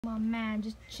My man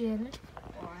just chilling.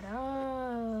 What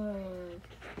up?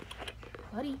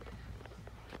 Buddy.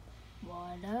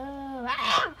 What up?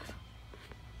 Ah!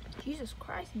 Jesus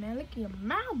Christ, man. Look at your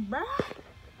mouth, bro.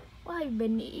 What have you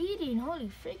been eating? Holy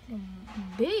freaking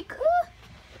big, huh?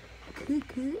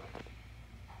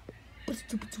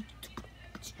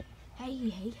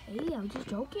 Hey, I was just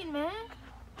joking, man.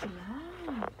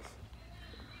 Relax.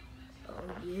 Oh,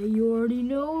 yeah, you already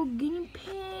know. Guinea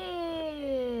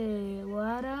pig.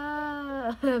 What up?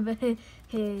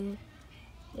 Hey,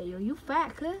 yo, you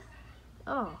fat, huh?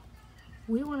 Oh,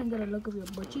 we want to get a look of your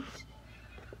butt cheeks.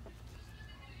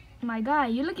 My guy,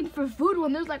 you're looking for food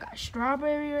when there's like a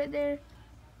strawberry right there.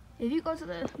 If you go to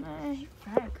the, man, you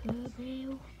fat, huh,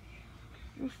 bro?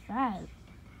 You're fat.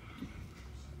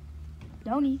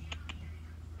 Donie.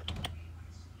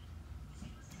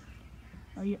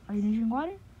 Are you drinking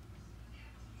water?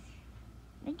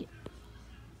 Drink it.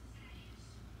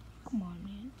 Come on,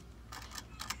 man.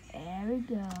 There we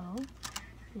go.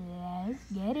 Let's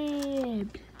get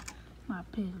it. My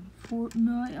pick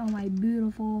Fortnite on my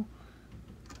beautiful.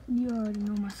 You already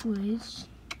know my Switch.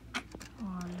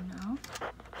 Already know.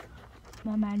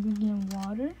 My man drinking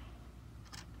water.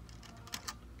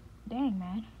 Dang,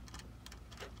 man.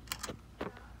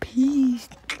 Peace.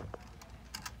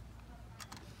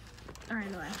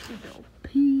 Alright, no, actually, go.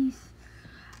 Peace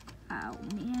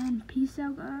out, man. Peace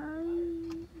out,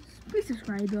 guys. Please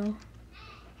subscribe, though.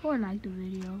 Or like the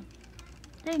video.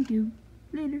 Thank you.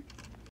 Later.